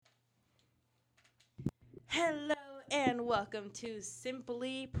Hello and welcome to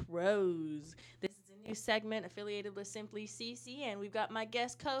Simply Prose. This is a new segment affiliated with Simply CC, and we've got my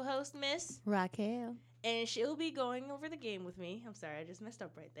guest co-host, Miss Raquel. and she'll be going over the game with me. I'm sorry, I just messed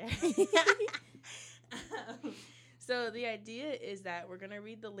up right there. So the idea is that we're going to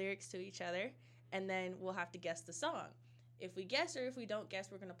read the lyrics to each other, and then we'll have to guess the song. If we guess or if we don't guess,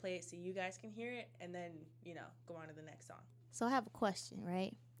 we're going to play it so you guys can hear it, and then, go on to the next song. So I have a question,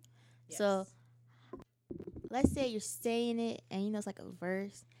 right? Yes. So let's say you're saying it and it's like a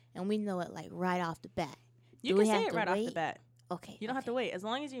verse and we know it like right off the bat. You Do can we say have it to right off the wait? bat. Okay. You don't have to wait. As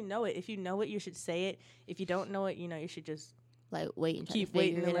long as you know it. If you know it, you should say it. If you don't know it, you should just like wait and try keep to figure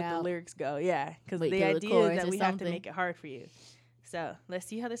waiting and it let the out. lyrics go. Yeah, because Wait the till the idea is chorus that or we have to something. make it hard for you. So let's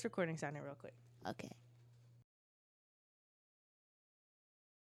see how this recording sounded real quick. Okay.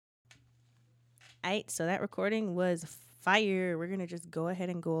 All right, so that recording was fire. We're going to just go ahead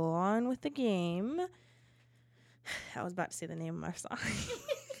and go on with the game. I was about to say the name of my song.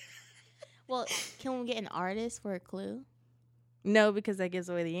 Well, can we get an artist for a clue? No, because that gives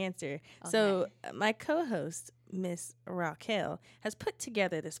away the answer. So my co-host, Miss Raquel, has put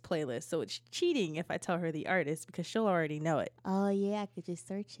together this playlist. So it's cheating if I tell her the artist because she'll already know it. Oh yeah, I could just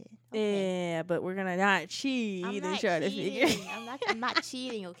search it. Okay. Yeah, but we're gonna not cheat I'm and not try to figure. cheating. I'm not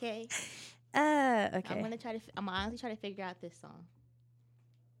cheating. Okay. Okay. I'm gonna try to. I'm honestly trying to figure out this song.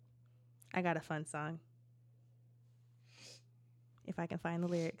 I got a fun song. If I can find the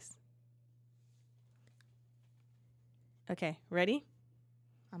lyrics. Okay, ready?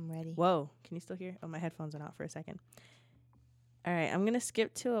 I'm ready. Whoa, can you still hear? Oh, my headphones went out for a second. All right, I'm going to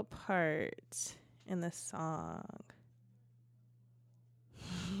skip to a part in the song.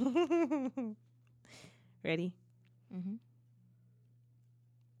 Ready? Mhm.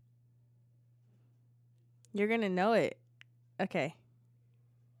 You're going to know it. Okay.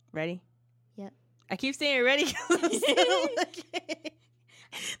 Ready? Yep. I keep saying ready 'cause I'm still looking.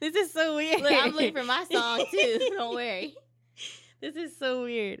 This is so weird. Look, I'm looking for my song too. Don't worry. This is so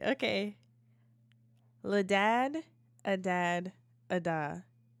weird. Okay. La dad, a dad, a da.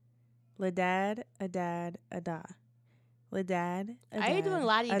 La dad, a dad, a da. La dad, a dad. Are you doing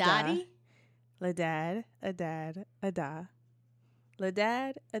Lottie a da. Dottie? La dad, a dad, a da. La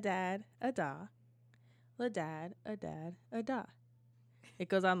dad, a dad, a da. La dad, a dad, a da. It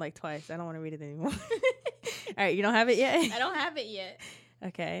goes on like twice. I don't want to read it anymore. All right, you don't have it yet? I don't have it yet.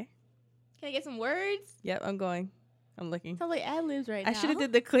 Okay. Can I get some words? Yep, I'm going. I'm looking. Sounds like ad-libs right now. I should have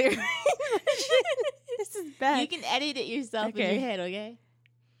did the clear. This is bad. You can edit it yourself in Okay. your head, okay?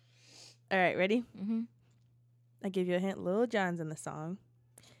 All right, ready? Mm-hmm. I give you a hint. Lil Jon's in the song.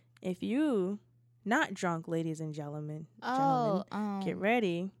 If you not drunk, ladies and gentlemen, Oh, get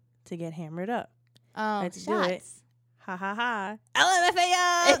ready to get hammered up. let's do it. shots. Ha ha ha.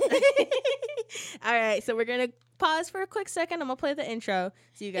 LMFAO. All right, so we're gonna pause for a quick second. I'm gonna play the intro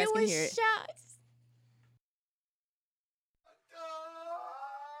so you guys It can was hear it. shots.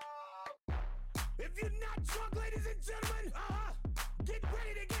 If you're not drunk, ladies and gentlemen, get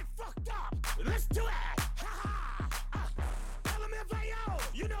ready to get fucked up. Let's do it. LMFAO,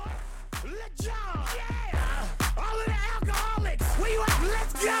 you know it. Let John. Yeah. All of the alcoholics. Where you at?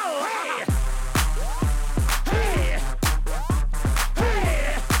 Let's go. Hey. Hey.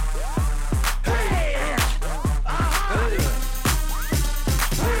 Hey. Hey.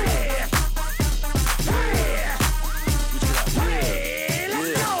 Hey. Hey.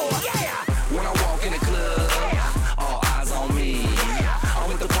 Let's go. Yeah. When I walk in the club, all eyes on me. I'm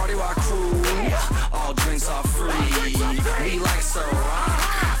with the party rock crew, all drinks are free. We like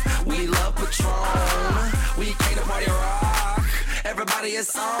Ciroc, we love Patron. We came to party rock, everybody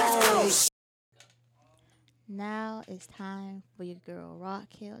is on. Now it's time for your girl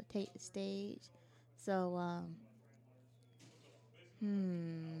Raquel to take the stage. So,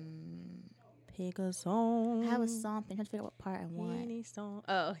 Pick a song. I have a song. I'm trying to figure out what part I want. Any song.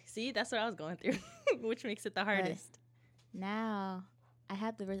 Oh, see, that's what I was going through, which makes it the hardest. Now, I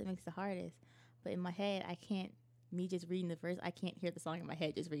have the verse that makes it the hardest, but in my head, I can't. Me just reading the verse, I can't hear the song in my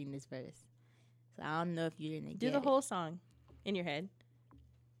head just reading this verse. So I don't know if you're gonna Do get the it. whole song in your head.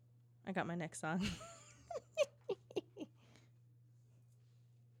 I got my next song.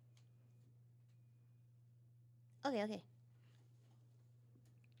 Okay.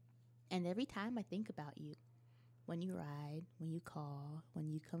 And every time I think about you, when you ride, when you call, when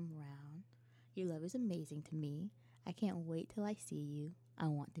you come around, your love is amazing to me. I can't wait till I see you. I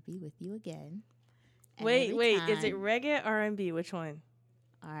want to be with you again. And Wait. every Is it time- reggae or R&B? Which one?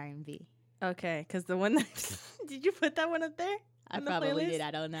 R&B. Okay, because the one that did you put that one up there? I on the probably playlist? did.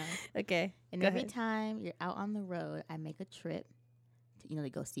 I don't know. Okay. And go every ahead. time you're out on the road, I make a trip to, to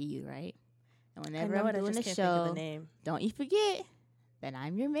go see you, right? And I whenever know I'm it, I doing just the can't think of show, the name. don't you forget that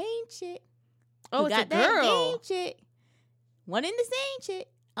I'm your main chick. Oh, who it's got a that girl. game chick. One and the same chick.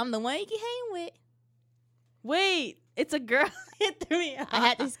 I'm the one you can hang with. Wait, it's a girl. It threw me off. I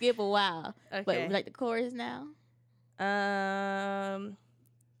had to skip a while. Okay. But like the chorus now. Want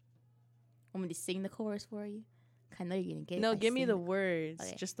me to sing the chorus for you? I know you're gonna get it. No, if I give me sing the it. words.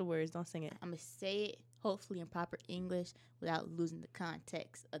 Okay. Just the words. Don't sing it. I'm gonna say it hopefully in proper English without losing the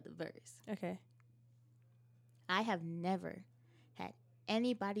context of the verse. Okay. I have never had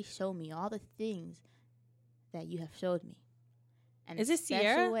anybody show me all the things that you have showed me. And Is the it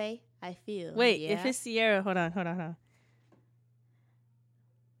Sierra? special way I feel. Wait, yeah? if it's Sierra, hold on.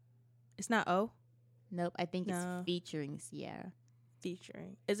 It's not O? Nope, I think No. it's featuring Sierra.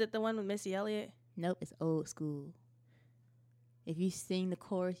 Featuring. Is it the one with Missy Elliott? Nope, it's old school. If you sing the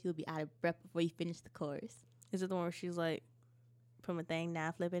chorus, you'll be out of breath before you finish the chorus. Is it the one where she's like, from a thing,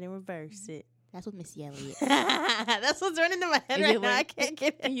 now flip it and reverse it? That's what Missy Elliott. That's what's running in my head Is right it now. I what- can't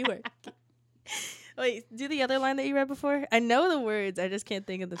get it. You were. Wait, do the other line that you read before. I know the words. I just can't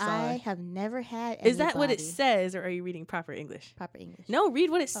think of the song. I have never had. Is that what it anybody- says, or are you reading proper English? Proper English. No, read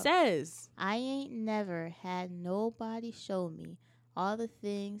what it Oh. says. I ain't never had nobody show me all the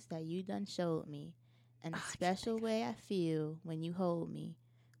things that you done showed me, and the Oh, I can't special way I feel when you hold me.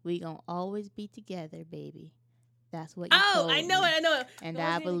 We gon' always be together, baby. That's what you Oh, told I know me. it. I know it. And Don't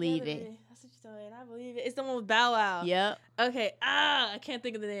I be believe together, it. baby. That's what you told me, and I believe it. It's the one with Bow Wow. Yep. Okay. I can't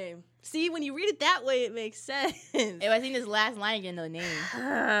think of the name. See, when you read it that way, it makes sense. If I sing this last line, you know the name.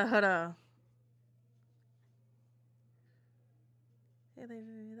 Hold on. Hey,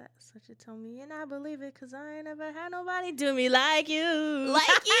 baby, that's what you told me, and I believe it, cause I ain't never had nobody do me like you. Like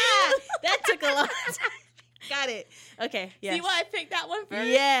you. That took a long time. Got it. Okay. Yes. See why I picked that one first?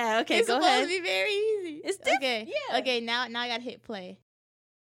 Yeah. Okay. It's Go supposed ahead. to be very easy. It's diff- okay. yeah. Okay. Now I gotta hit play.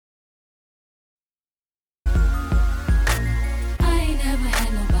 I ain't never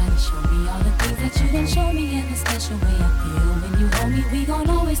had nobody show me all the things that you done show me, and the special way I feel when you hold me. We gon'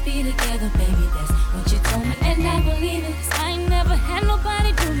 always be together, baby. That's what you told me, and I believe it. 'Cause I ain't never had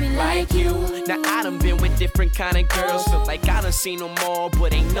nobody do me like you. Now I done been with different kind of girls. Feel like I done seen them all,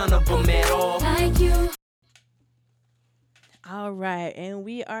 but ain't none of them at all. Like you. All right, and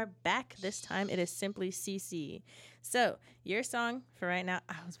we are back. This time it is simply CC. So your song for right now.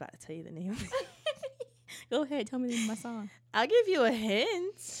 I was about to tell you the name. Go ahead. Tell me the name of my song. I'll give you a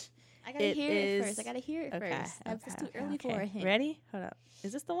hint. I gotta It hear is- it first. I gotta hear it first. It's too early for a hint. Ready? Hold up.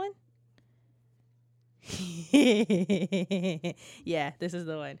 Is this the one? Yeah, this is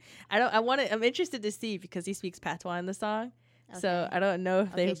the one. I'm interested to see because he speaks patois in the song. So Okay. I don't know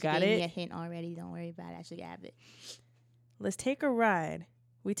if Okay, they've she got gave me a it. hint already. Don't worry about it. I should have it. Let's take a ride.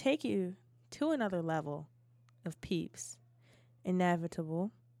 We take you to another level of peeps.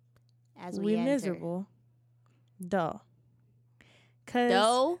 Inevitable. As We enter. miserable. Dull. Cause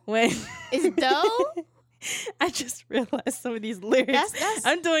Dough? when It's dough? I just realized some of these lyrics. That's-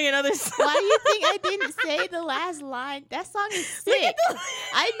 I'm doing another song. Why do you think I didn't say the last line? That song is sick.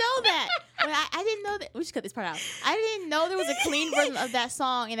 I know that. But I didn't know that. We should cut this part out. I didn't know there was a clean version of that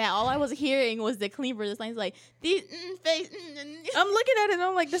song, and that all I was hearing was the clean version. It's like these face. I'm looking at it and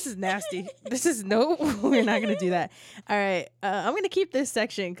I'm like, this is nasty. This is no, we're not gonna do that. All right, I'm gonna keep this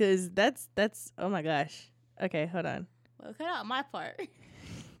section because that's. Oh my gosh. Okay, hold on. Well, cut out my part.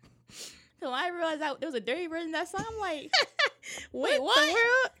 So when I realized that there was a dirty version of that song, I'm like, Wait, what? the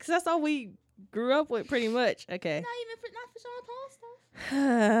world? Because that's all we grew up with, pretty much. Okay. not even for Sean Paul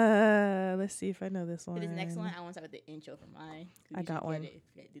stuff. Let's see if I know this one. For this next one, I want to start with the intro for mine. 'cause I you got should one. get it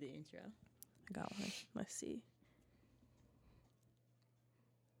if you do the intro. I got one. Let's see.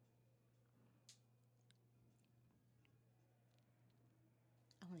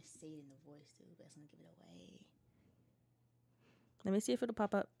 I want to say it in the voice too, but that's gonna give it away. Let me see if it'll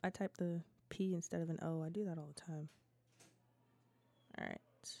pop up. I typed the P instead of an O. I do that all the time. All right.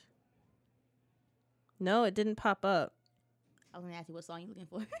 No, it didn't pop up. I was gonna ask you what song you looking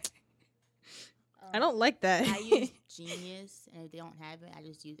for. I don't like that. I use Genius, and if they don't have it, I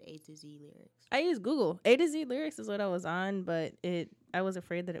just use A to Z lyrics. I use Google. A to Z lyrics is what I was on, but I was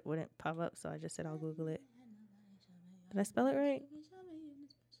afraid that it wouldn't pop up, so I just said I'll Google it. Did I spell it right?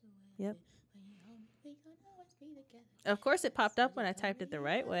 Yep. Of course it popped up when I typed it the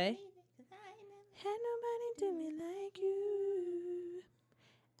right way. Had nobody do me like you.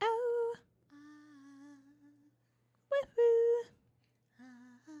 Oh. Woohoo.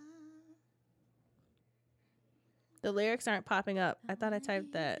 The lyrics aren't popping up. I thought I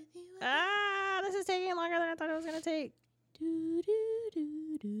typed that. Ah, this is taking longer than I thought it was going to take.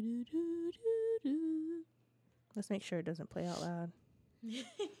 Let's make sure it doesn't play out loud.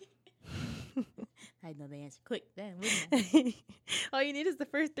 I'd know the answer quick then, wouldn't I? All you need is the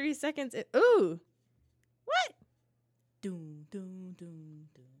first 3 seconds. Ooh. What? Doom, doom, doom,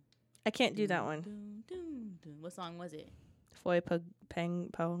 doom. I can't do that one. Doom, doom, doom. What song was it? Foi Peng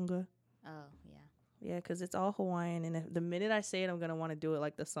Paonga. Oh, yeah. Yeah, because it's all Hawaiian. And if the minute I say it, I'm going to want to do it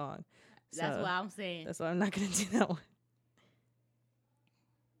like the song. That's So what I'm saying. that's why I'm not going to do that one.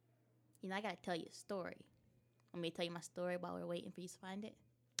 You know, I got to tell you a story. Want me to tell you my story while we're waiting for you to find it?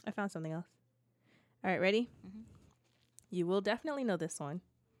 I found something else. All right, ready? Mhm. You will definitely know this one.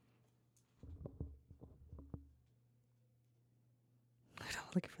 I'm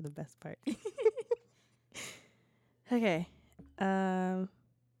looking for the best part. Okay. I'm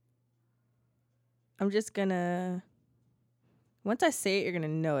just gonna. Once I say it, you're gonna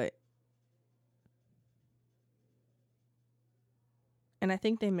know it. And I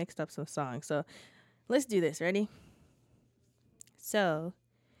think they mixed up some songs. So let's do this. Ready? So,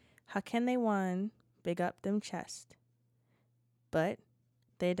 how can they one big up them chest? But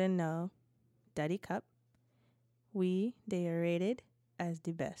they didn't know Daddy Cup. They are rated as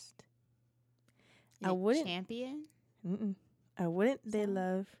the best. Is I it wouldn't- Champion? Mm-mm. I wouldn't they Song?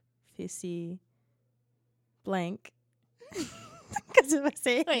 love Fissy blank. Because if I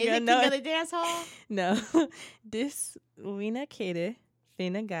say it, Wait, you're is gonna it know King it. of the Dance Hall? No. This Wina Kate,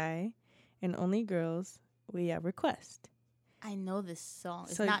 Fina Guy, and only girls we request. I know this song.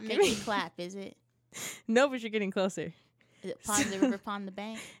 It's So not give Make me- Me Clap, is it? No, but you're getting closer. Is it Pond the River, Pond the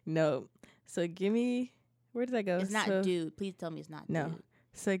Bank? No. So give me, where did I go? It's not so, Dude. Please tell me it's not No. Dude.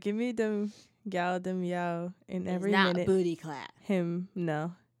 So give me them gal, them yow, in It's every not minute. Booty Clap. Him,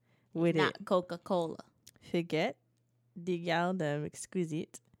 no. With Not it. Coca-Cola. Forget the gal, them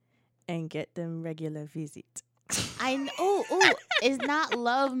exquisite, and get them regular visit. I know. Oh, it's not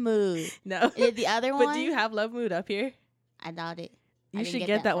Love Mood. No. Is it the other one? But do you have Love Mood up here? I doubt it. I You didn't should get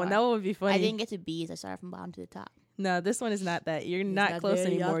get that that one. far. That one would be funny. I didn't get to B's. I started from bottom to the top. No, this one is not that. You're It's not close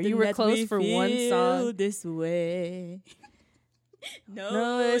very anymore. often You were that close we for one song. feel this way.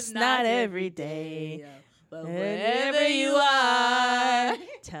 No, it's not every day. But Wherever you are,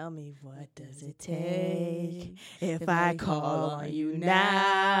 tell me what does it take if I call on you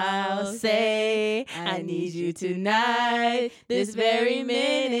now? Say I need you tonight, this very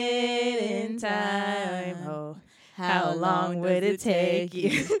minute in time. Oh, how long would it take you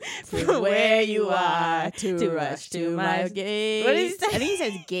from where you are to rush to my gate? What did he say? I think he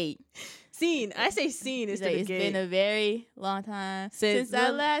says gate. scene? I say scene He's instead like, of it's gate. been a very long time Since since I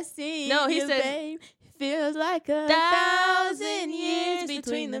the- last seen No, he you, said- babe. Feels like a 1,000 years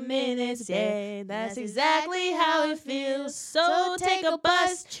between the minutes, yeah, that's exactly how it feels. So take a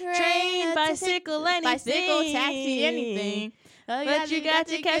bus, train, bicycle, anything. bicycle, taxi, anything. But you got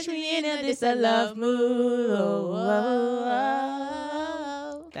to catch me in this a love mood. Oh, oh,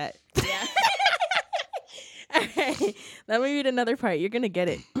 oh. That. Yeah. All right, let me read another part. You're gonna get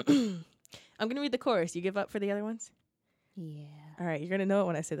it. I'm gonna read the chorus. You give up for the other ones? Yeah. All right, you're gonna know it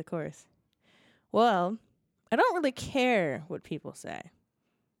when I say the chorus. Well, I don't really care what people say.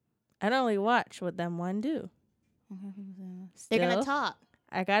 I don't really watch what them one do. They're gonna Still, talk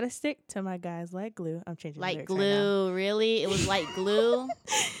I gotta stick to my guys like glue. I'm changing the like lyrics right now. glue. Really, it was like glue.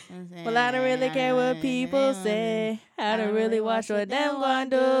 Well, I don't really care what people say. I don't really watch what them gon'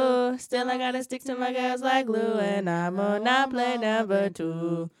 do. Still, I gotta stick to my guys like glue, and I'ma not play number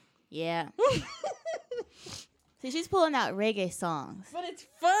two. Yeah. See, she's pulling out reggae songs. But it's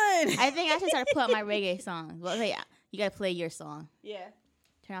fun. I think I should start pulling out my reggae songs. Well, hey, you gotta play your song. Yeah.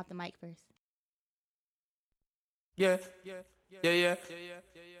 Turn off the mic first. Yeah, yeah, yeah,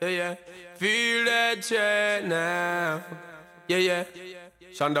 yeah, yeah. Feel that chat now. Yeah, yeah.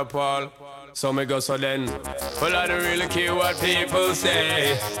 Shonda Paul, so me go so then. Well, I don't really care what people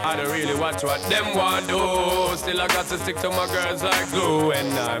say. I don't really watch what them want do. Still, I got to stick to my girls like glue. And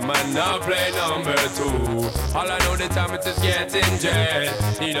I might not play number two. All I know the time it is getting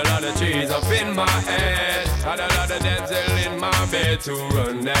jet. Need a lot of cheese up in my head. Got a lot of Denzel in my bed to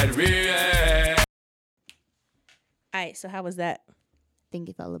run that real. All right, so how was that? I think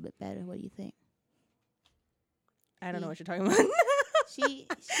it felt a little bit better. What do you think? I don't know what you're talking about. She's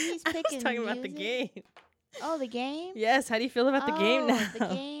I picking. was talking about the music. game. Oh, the game. Yes, how do you feel about the game now?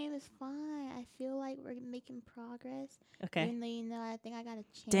 The game is fine. I feel like we're making progress. Okay. Even though, you know, I think I gotta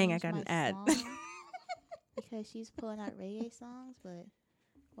change. Dang, I got my an ad. song because she's pulling out reggae songs. But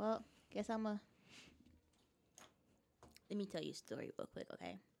well, guess I'm a. Let me tell you a story real quick,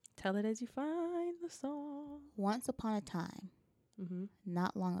 okay? Tell it as you find the song. Once upon a time, Mm-hmm.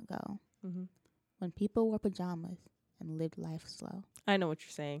 not long ago, Mm-hmm. when people wore pajamas and lived life slow, I know what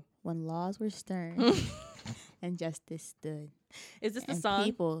you're saying. when laws were stern and justice stood, Is this the and song?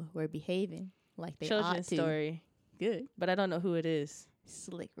 people were behaving like they children's ought to. story, Good. but I don't know who it is.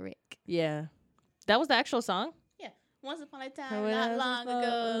 Slick Rick. Yeah, that was the actual song. Once upon a time, not long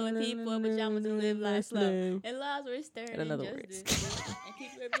ago, when people wore pajamas and lived life slow, and laws were stern I don't know and the justice, words. and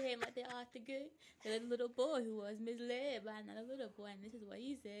people were behaving like they ought to good. There was a little boy who was misled by another little boy, and this is what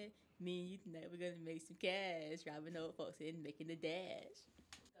he said: "Me and you tonight, we're gonna make some cash, robbing old folks and making the dash."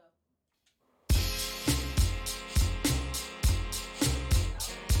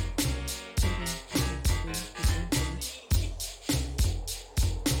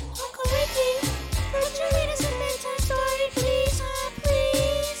 Uncle Ricky, could you read us a bedtime story, please?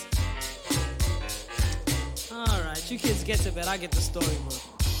 Please? Alright, you kids get to bed. I get the storybook.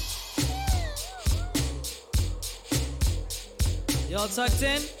 Y'all tucked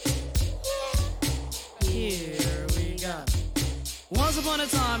in? Here we go. Once upon a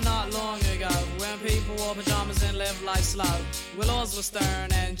time, not long ago, when people wore pajamas and lived life slow, where laws were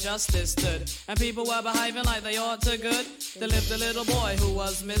stern and justice stood, and people were behaving like they ought to good, there lived a little boy who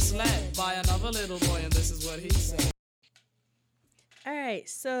was misled by another little boy, and this is what he said. All right,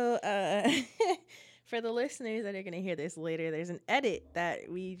 so for the listeners that are going to hear this later, there's an edit that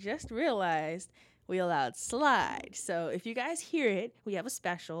we just realized we allowed slide. So if you guys hear it, we have a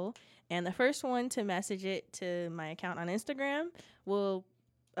special, and the first one to message it to my account on Instagram will,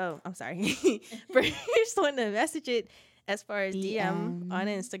 first one to message it as far as DM on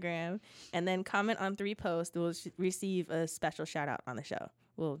Instagram, and then comment on 3 posts, will receive a special shout out on the show.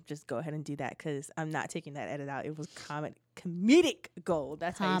 We'll just go ahead and do that because I'm not taking that edit out. It was comedic gold.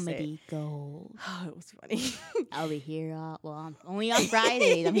 That's how you say it. Comedy gold. Oh, it was funny. I'll be here. I'm only on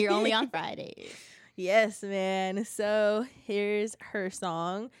Fridays. I'm here only on Fridays. Yes, man. So here's her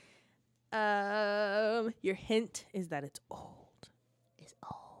song. Your hint is that it's old. It's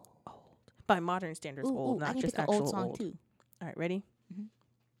old. By modern standards, old, I not can just pick an actual old song old. too. All right, ready? Mhm.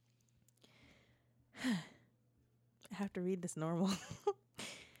 I have to read this normal.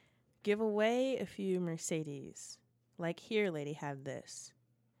 Give away a few Mercedes. Like, here, lady, have this.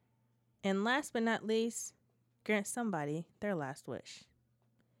 And last but not least, grant somebody their last wish.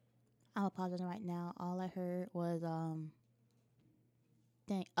 I'm apologizing right now. All I heard was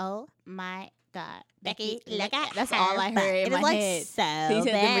dang, oh my God, Becky, look at that's all I heard in my head. So He said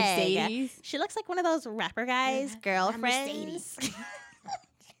the Mercedes. She looks like one of those rapper guys' girlfriends. Mercedes. That's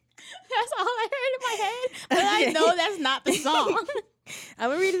all I heard in my head, but I know that's not the song. I'm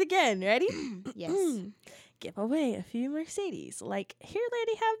gonna read it again. Ready? Yes. Give away a few Mercedes. Like, here,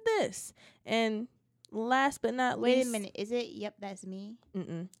 lady, have this. And last but not Wait least, a minute. Is it? Yep, that's me.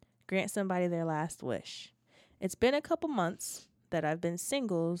 grant somebody their last wish. It's been a couple months that I've been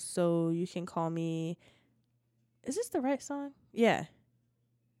single, so you can call me. Is this the right song? Yeah.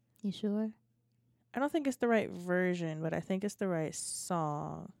 You sure? I don't think it's the right version, but I think it's the right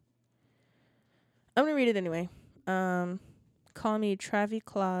song. I'm gonna read it anyway. Call me Travi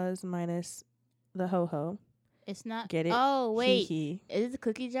Claus minus the ho-ho. It's not. Get it? Oh wait, Hee. is it the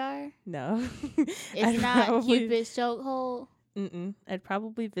cookie jar? No. It's not Cupid's chokehold. I'd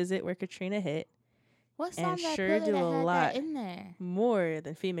probably visit where Katrina hit What song and did I sure put do that a had lot that in there? more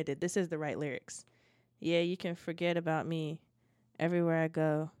than FEMA did. This is the right lyrics. Yeah, you can forget about me. Everywhere I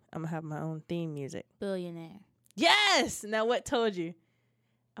go, I'm gonna have my own theme music. Billionaire. Yes! Now what told you?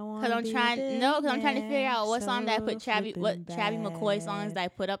 Cause I'm trying to figure out what song that I put Travis McCoy songs that I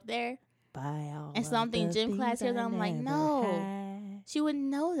put up there. And something gym class here, I'm like, no, she wouldn't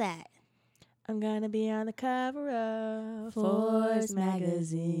know that. I'm gonna be on the cover of Forbes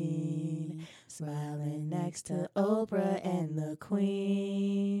magazine, smiling next to Oprah and the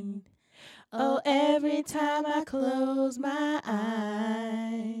Queen. Oh, every time I close my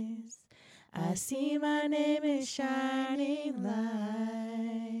eyes, I see my name in shining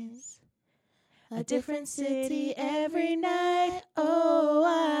lights. A different city every night. Oh,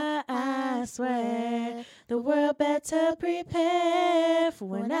 I swear the world better prepare for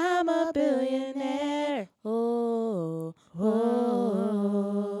when I'm a billionaire. Oh,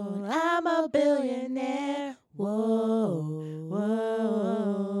 whoa, I'm a billionaire. Whoa,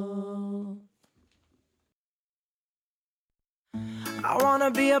 whoa. I wanna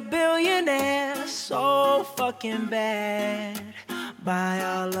be a billionaire so fucking bad. Buy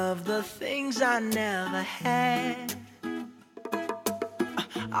all of the things I never had.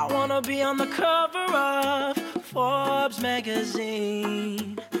 I wanna be on the cover of Forbes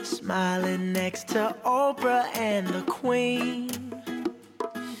magazine, smiling next to Oprah and the Queen.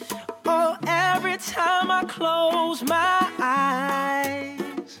 Oh, every time I close my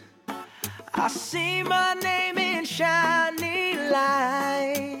eyes, I see my name in shiny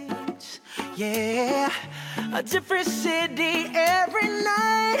lights. Yeah, a different city every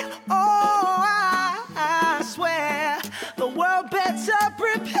night. Oh,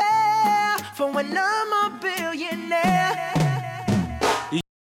 and I'm a billionaire.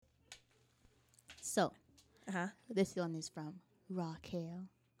 So, Uh-huh. this one is from Raquel.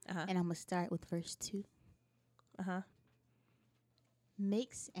 Uh-huh. And I'm going to start with verse 2. Uh-huh.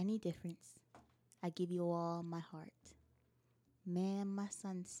 Makes any difference. I give you all my heart. Man, my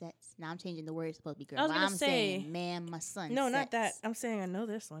sun sets. Now I'm changing the words. It's supposed to be girl. I was but gonna I'm say- saying, man, my sun No, sets. not that. I'm saying I know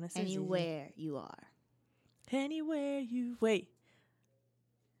this one. It says easy. Anywhere you are. Anywhere you wait.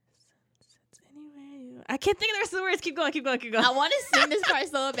 Anywhere you. I can't think of the rest of the words. Keep going. Keep going. Keep going. I want to sing this part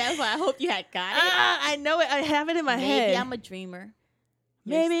so bad, but I hope you had got it. I know it. I have it in my head. Maybe I'm a dreamer.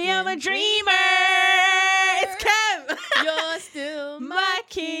 Maybe I'm a dreamer. It's Kim. You're still My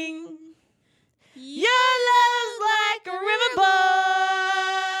king. Your love's like a riverboat.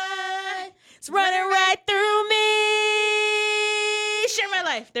 It's running right through me. Share my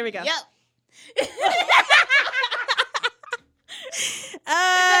life. There we go. Yep. It took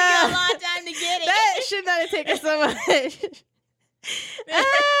you a long time to get it. That should not have taken so much.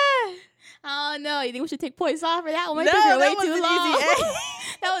 Oh no! You think we should take points off for that one? No, It took her that way was too an long. easy A.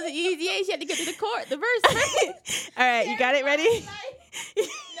 That was an easy A. She had to get to the verse. All right, you got it ready?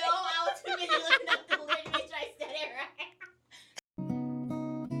 No, I was too busy looking up the lyrics. Make sure I said it right.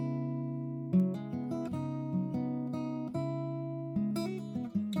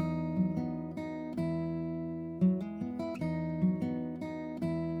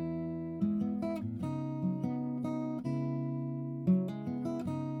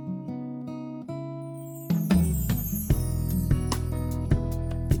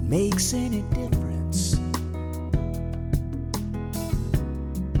 It makes any difference.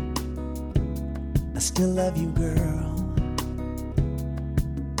 I still love you, girl.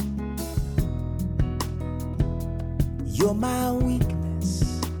 You're my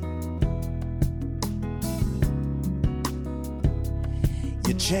weakness.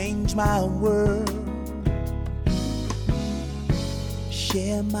 You change my world.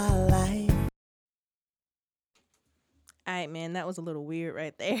 Share my life. All right, man, that was a little weird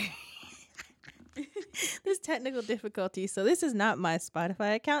right there. This technical difficulty. So this is not my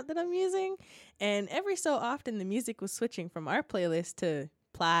Spotify account that I'm using. And every so often the music was switching from our playlist to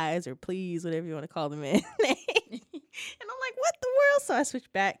Plies or Please, whatever you want to call them in. And I'm like, what the world? So I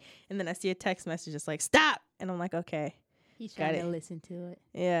switched back and then I see a text message just like, stop. And I'm like, okay. He's Got trying to it. listen to it.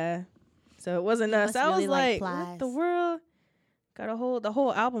 Yeah. So it wasn't You us. must I really was like like, what Plies. the world? The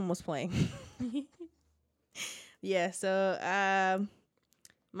whole album was playing. Yeah, so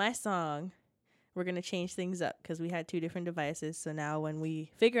my song, we're going to change things up because we had two different devices. So now when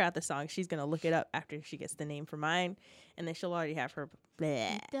we figure out the song, she's going to look it up after she gets the name for mine. And then she'll already have her,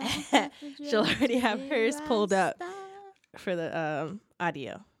 she'll already have hers pulled up for the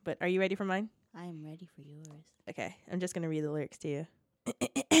audio. But are you ready for mine? I am ready for yours. Okay, I'm just going to read the lyrics to you.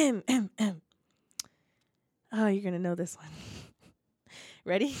 Oh, you're going to know this one.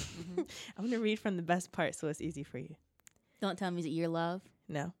 Ready? Mm-hmm. I'm going to read from the best part so it's easy for you. Don't tell me is it your love.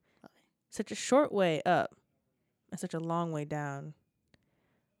 No. Okay. Such a short way up and such a long way down.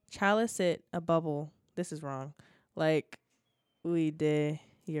 Chalice it a bubble. This is wrong. Like we did,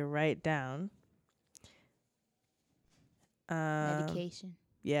 you're right down. Medication.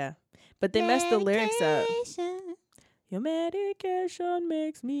 Yeah. But they messed the lyrics up. Medication. Your medication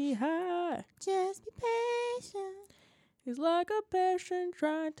makes me high. Just be patient. It's like a patient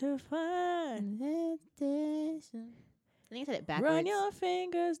trying to find. Meditation. I think I said it backwards. Run your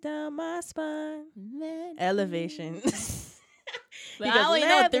fingers down my spine. Elevation. But He I goes, only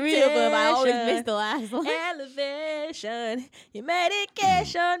know 3 of them. I always levitation. miss the last one. Elevation. Your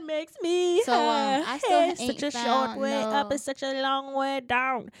medication makes me So, high. I still Hey, ain't such a short found way up no- and such a long way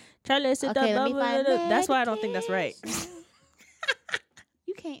down. Try to listen Okay, let me find That's why I don't think that's right.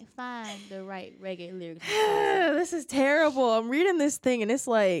 You can't find the right reggae lyrics. This is terrible. I'm reading this thing and it's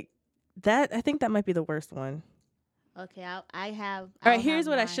like that. I think that might be the worst one. Okay, I have. All right, here's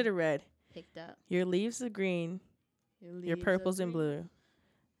what I should have read. picked up. Your leaves are green. Your leaves purples are and green.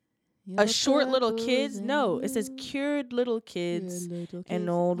 blue. Your A short little purples kids. and No, it says blue. cured little kids Your little and kids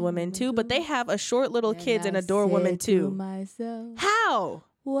old and women too. But they blue. have a short little And kids and I adore women said to too. myself, How?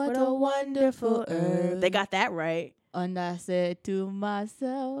 what a wonderful earth. They got that right. And I said to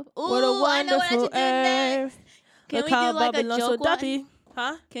myself, ooh, What a I know what I wonderful should do next. earth. Can Look we do how like a Babylon so joke one? dumpy.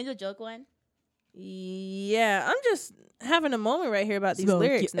 Huh? Can you do a joke one? Yeah, I'm just having a moment right here about these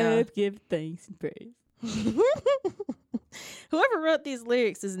lyrics now. Give thanks and praise. Whoever wrote these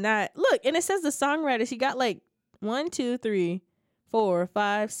lyrics is not. Look, and it says the songwriters. He got like 1, 2, 3, 4,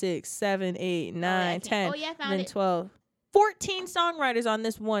 5, 6, 7, 8, 9, 10, Oh, yeah, I found then it. 12. 14 songwriters on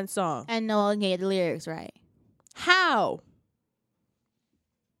this one song. And no one get the lyrics right. How?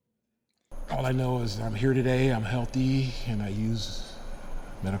 All I know is I'm here today, I'm healthy, and I use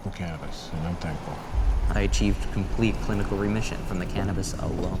medical cannabis, and I'm thankful. I achieved complete clinical remission from the cannabis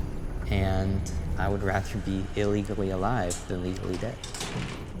alone. And I would rather be illegally alive than legally dead.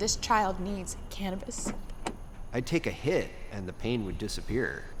 This child needs cannabis. I'd take a hit and the pain would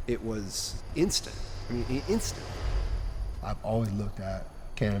disappear. It was instant. I mean, instant. I've always looked at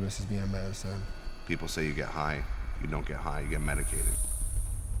cannabis as being medicine. People say you get high. You don't get high, you get medicated.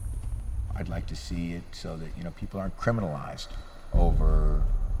 I'd like to see it so that, you know, people aren't criminalized over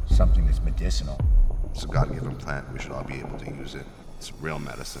something that's medicinal. It's a God-given plant. We should all be able to use it. It's real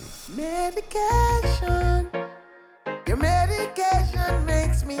medicine. Medication. Your medication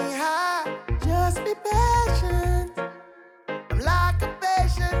makes me high. Just be patient. I'm like a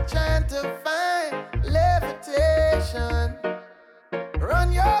patient trying to find levitation.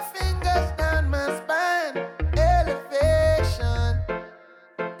 Run your fingers down my spine. Elevation.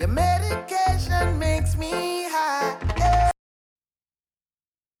 Your medication makes me high.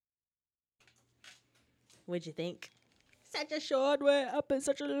 What'd you think? Such a short way up and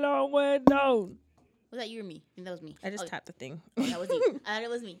such a long way down. Was that you or me? I think that was me. I just tapped the thing. Oh, that was you. I thought it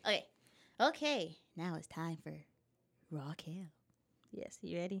was me. Okay. Okay. Now it's time for Raw Kale. Yes,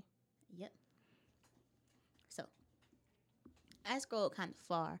 you ready? Yep. So, I scrolled kind of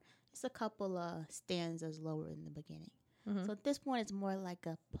far. It's a couple stanzas lower in the beginning. Mhm. So at this point, it's more like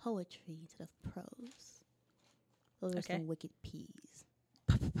a poetry instead of prose. Those are some wicked peas.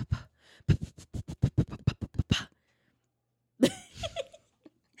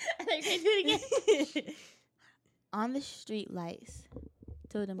 I think they do it again. On the street lights,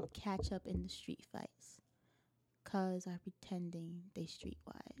 till them catch up in the street fights, 'cause are pretending they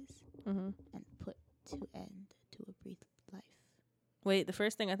streetwise and put to end to a brief life. Wait, the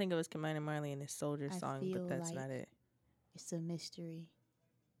first thing I think of is Kamani Marley and his Soldier I song, feel but that's like not it. It's a mystery.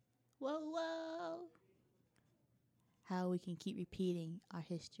 Whoa, whoa. How we can keep repeating our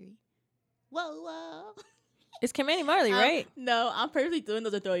history. Whoa, whoa. It's Kamani Marley, right? No, I'm purposely doing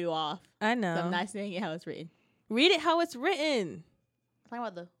those to throw you off. I know. So I'm not saying it how it's written. Read it how it's written. I'm talking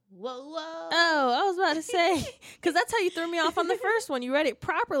about the whoa, whoa. Oh, I was about to say, because that's how you threw me off on the first one. You read it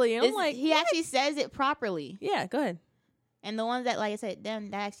properly, and I'm like, he actually says it properly. Yeah, go ahead. And the ones that, like I said, he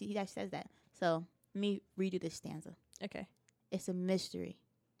actually says that. So let me redo this stanza. Okay. It's a mystery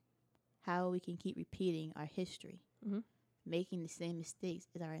how we can keep repeating our history, making the same mistakes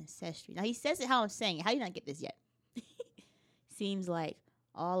as our ancestry. Now he says it how I'm saying it. How do you not get this yet? Seems like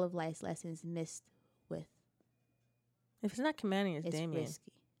all of life's lessons missed with. If it's not Kamani, it's Damien.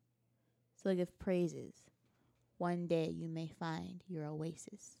 Risky. So give praises. One day you may find your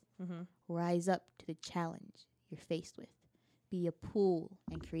oasis. Rise up to the challenge you're faced with. Be a pool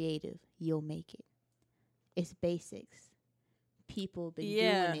and creative. You'll make it. It's basics. People been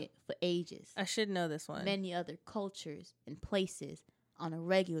doing it for ages. I should know this one. Many other cultures and places on a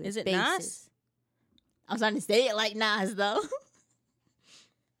regular basis. Is it Nas? I was trying to say it like Nas, though.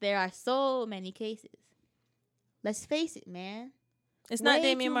 There are so many cases. Let's face it, man. It's not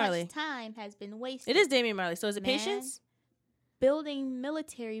Way Damian too Marley. Much time has been wasted. It is Damian Marley. So is it Man, Patience? Building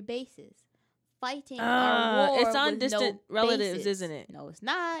military bases. Fighting our war it's on with distant no relatives, bases. isn't it? No, it's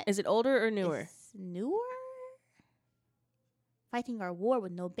not. Is it older or newer? It's newer? Fighting our war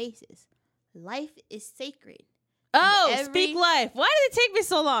with no basis. Life is sacred. Oh, speak life. Why did it take me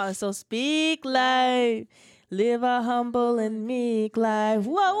so long? So speak life. Live a humble and meek life.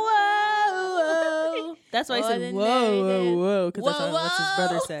 Whoa, whoa, whoa. That's why he said whoa, whoa, whoa. Because that's what his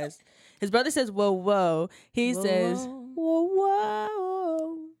brother says. His brother says whoa, whoa. He says whoa,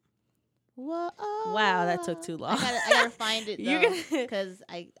 whoa. Whoa. Wow, that took too long. I gotta find it You're though, gonna- because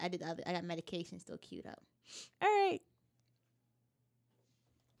I got medication still queued up. All right.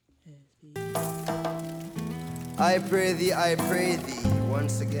 I pray thee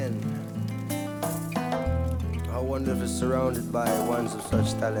once again. How wonderful surrounded by ones of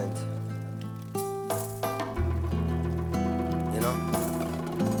such talent. You know?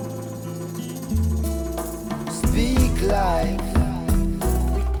 Speak life.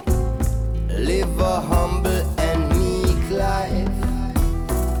 Live a humble and meek life.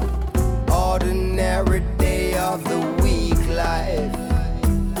 Ordinary day of the week life.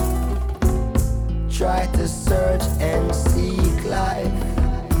 Try to search and seek life.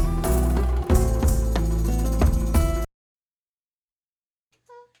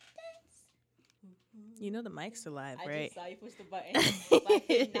 You know the mic's alive, I right? just saw you push the button, but I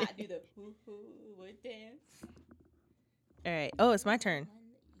could not do the hoo-hoo would dance. All right. Oh, it's my turn.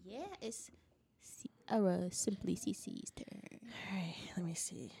 Yeah, it's Simply CC's turn. All right. Let me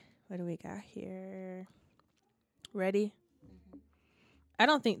see. What do we got here? Ready? I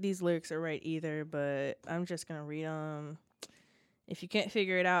don't think these lyrics are right either, but I'm just going to read them. If you can't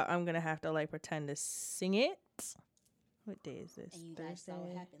figure it out, I'm going to have to like pretend to sing it. What day is this? And you guys saw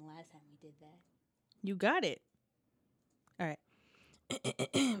what happened last time we did that. You got it. All right.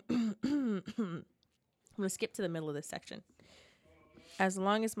 I'm going to skip to the middle of this section. As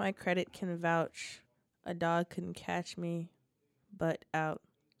long as my credit can vouch, a dog couldn't catch me, but out.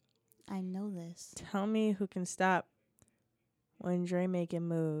 I know this. Tell me who can stop when Dre making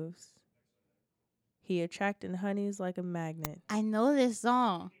moves. He attracting honeys like a magnet. I know this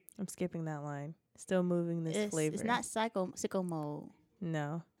song. I'm skipping that line. Still moving this flavor. It's not sicko mode.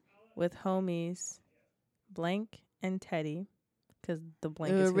 No. With homies, Blank and Teddy, because the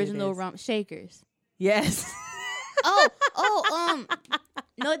Blank is original Rump Shakers. Yes.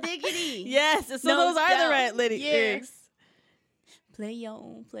 No diggity. Yes, so No those are doubt. the right lyrics. Play your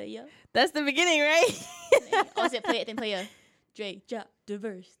own player. That's the beginning, right? Oh, is it play it then player? Dre, drop the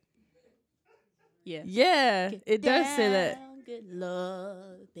verse. Yeah. Yeah, Get it does say that. down, good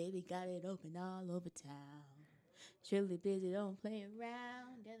lord, baby got it open all over town. Truly busy, don't play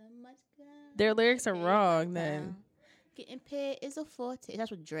around. Get much ground. Their lyrics are wrong then. Getting paid is a forte. That's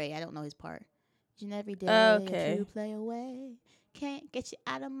what Dre. I don't know his part. Each and every day, Okay. if you play away, can't get you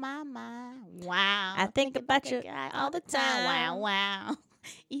out of my mind. Wow. I think about you guy all the time. Wow, wow.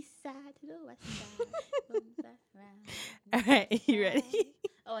 East side to the west side. From the back round. All right, you ready?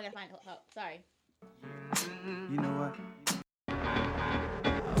 Oh, I gotta find it. Oh, sorry. You know what?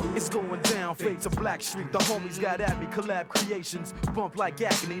 It's going down, fade to Black Street. The homies got at me, collab creations. Bump like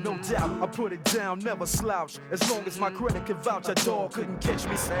agony, no doubt. I put it down, never slouch. As long as my credit can vouch, a dog couldn't catch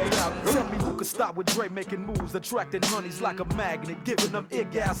me, say out. Tell me who could stop with Dre making moves, attracting honeys like a magnet, giving them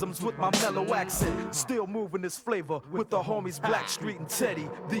orgasms with my mellow accent. Still moving this flavor with the homies Black Street and Teddy,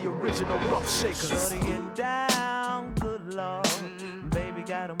 the original Rough Shakers. Shutting it down, good lord. Baby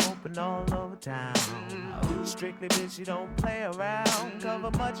got 'em open all over town. Strictly bitch, you don't play around. Cover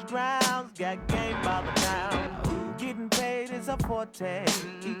much ground, got game by the pound. Getting paid is a forte,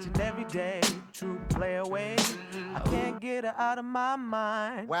 each and every day. True play away. I can't get her out of my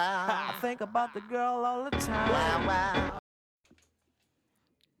mind. Wow. I think about the girl all the time. Wow, wow.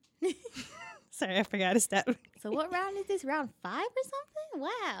 Sorry, I forgot to stop. So what round is this? Round 5 or something?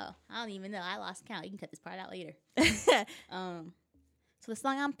 Wow. I don't even know. I lost count. You can cut this part out later. So the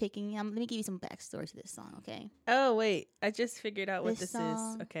song I'm picking, let me give you some backstory to this song, okay? Oh, wait. I just figured out what this is.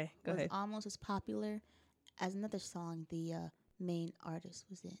 Song Okay, go was ahead. almost as popular as another song the main artist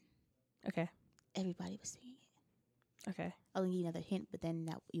was in. Okay. Everybody was singing it. Okay. I'll give you another hint, but then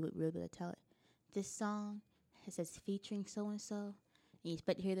that you would really be able to tell it. This song says featuring so-and-so, and you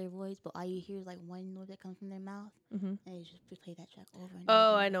expect to hear their voice, but all you hear is like one note that comes from their mouth, Mhm. and you just play that track over and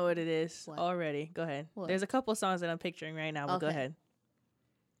Oh, over. I know what it is What? already. Go ahead. What? There's a couple songs that I'm picturing right now, but go Okay. ahead.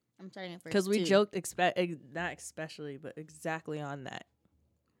 I'm starting at verse Because we 2. joked, not especially, but exactly on that.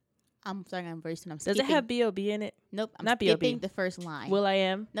 I'm starting on verse 2. And I'm Does skipping. it have B.O.B. in it? Nope. I'm Not skipping B.O.B. the first line. Will I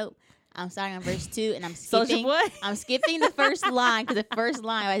Am? Nope. I'm starting on verse 2, and I'm Soulja skipping. Boy? I'm skipping the first line because the first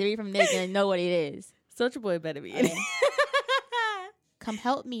line, I read from there, you're gonna know what it is. Soulja Boy better be in it. Come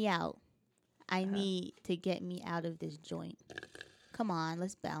help me out. I need to get me out of this joint. Come on,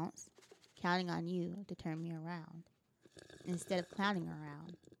 let's bounce. Counting on you to turn me around. Instead of clowning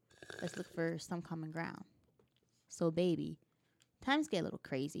around, let's look for some common ground. So, baby, times get a little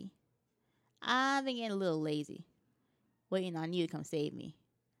crazy. I've been getting a little lazy, waiting on you to come save me.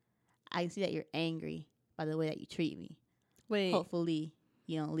 I can see that you're angry by the way that you treat me. Wait. Hopefully,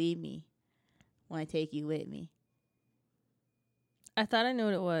 you don't leave me. Want to take you with me. I thought I knew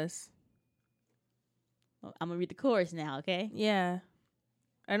what it was. Well, I'm going to read the chorus now, okay? Yeah.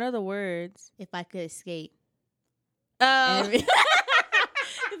 I know the words. If I could escape. Oh. And-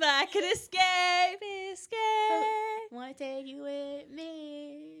 If I could escape. Want to take you with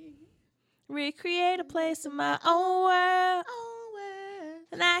me. Recreate a place in my own world.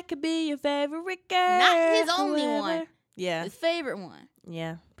 And I could be your favorite girl. Not his only whoever. one. Yeah. His favorite one.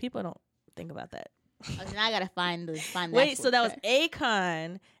 Yeah. People don't think about that. Okay, now I got to find the Wait, actual so that was track.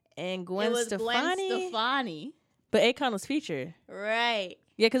 Akon and Gwen It was Stefani? Gwen Stefani. But Akon was featured. Right.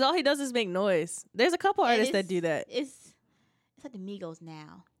 Yeah, because all he does is make noise. There's a couple And artists that it's- do that. It's like the Migos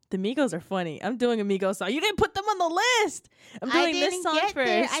now. The Migos are funny. I'm doing a Migos song. You didn't put them on the list. I'm doing this song get first.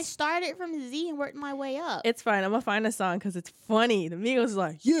 there. I started from Z and worked my way up. It's fine. I'm going to find a song because it's funny. The Migos is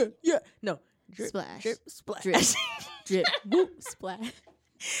like, yeah, yeah. No. Drip, Splash. Drip, splash. Drip. Drip. Whoop. Splash.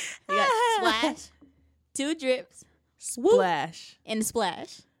 You got splash. 2 drips. Splash. And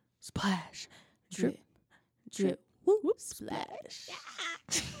splash. Splash. Drip. Drip. Whoop. Splash.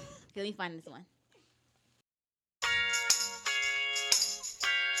 Okay, let me find this one.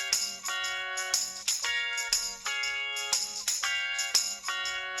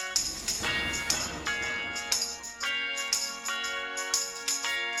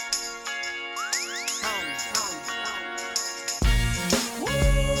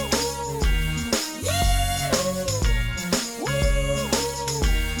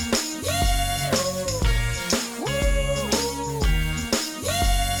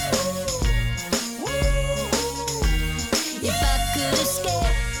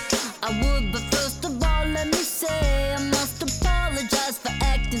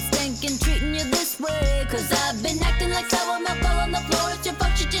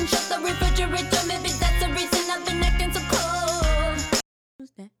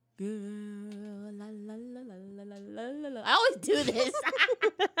 do this.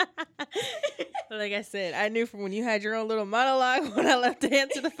 Like I said, I knew from when you had your own little monologue when I left to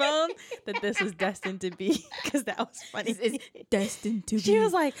answer the phone that this was destined to be, because that was funny. It's destined to be. She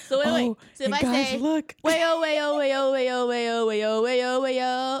was like, So wait. oh, So if and I guys, say, look. way oh, way oh, way oh, way oh, way oh, way oh, way oh, way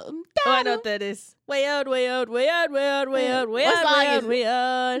oh. Oh, I know what that is. Way out, way out, way out, way out, way out, way What out, song way out, is way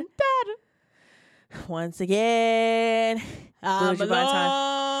out. Once again, I'm Buju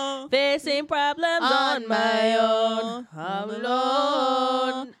Banton. Facing problems on my own. I'm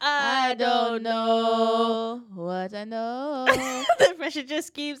alone. I don't know what I know. The pressure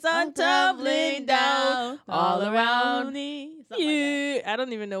just keeps on tumbling down all around me. you. I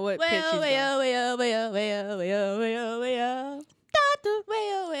don't even know what pitch she's on. Way oh, way oh, way oh, way oh, way oh, way oh, way oh.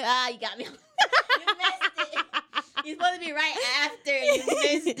 Way oh, way. Ah, you got me. You missed it. You're supposed to be right after. You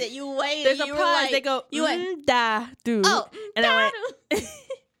missed it. You waited. There's a you pause. Like, they go, you went, da, do. oh, and I went,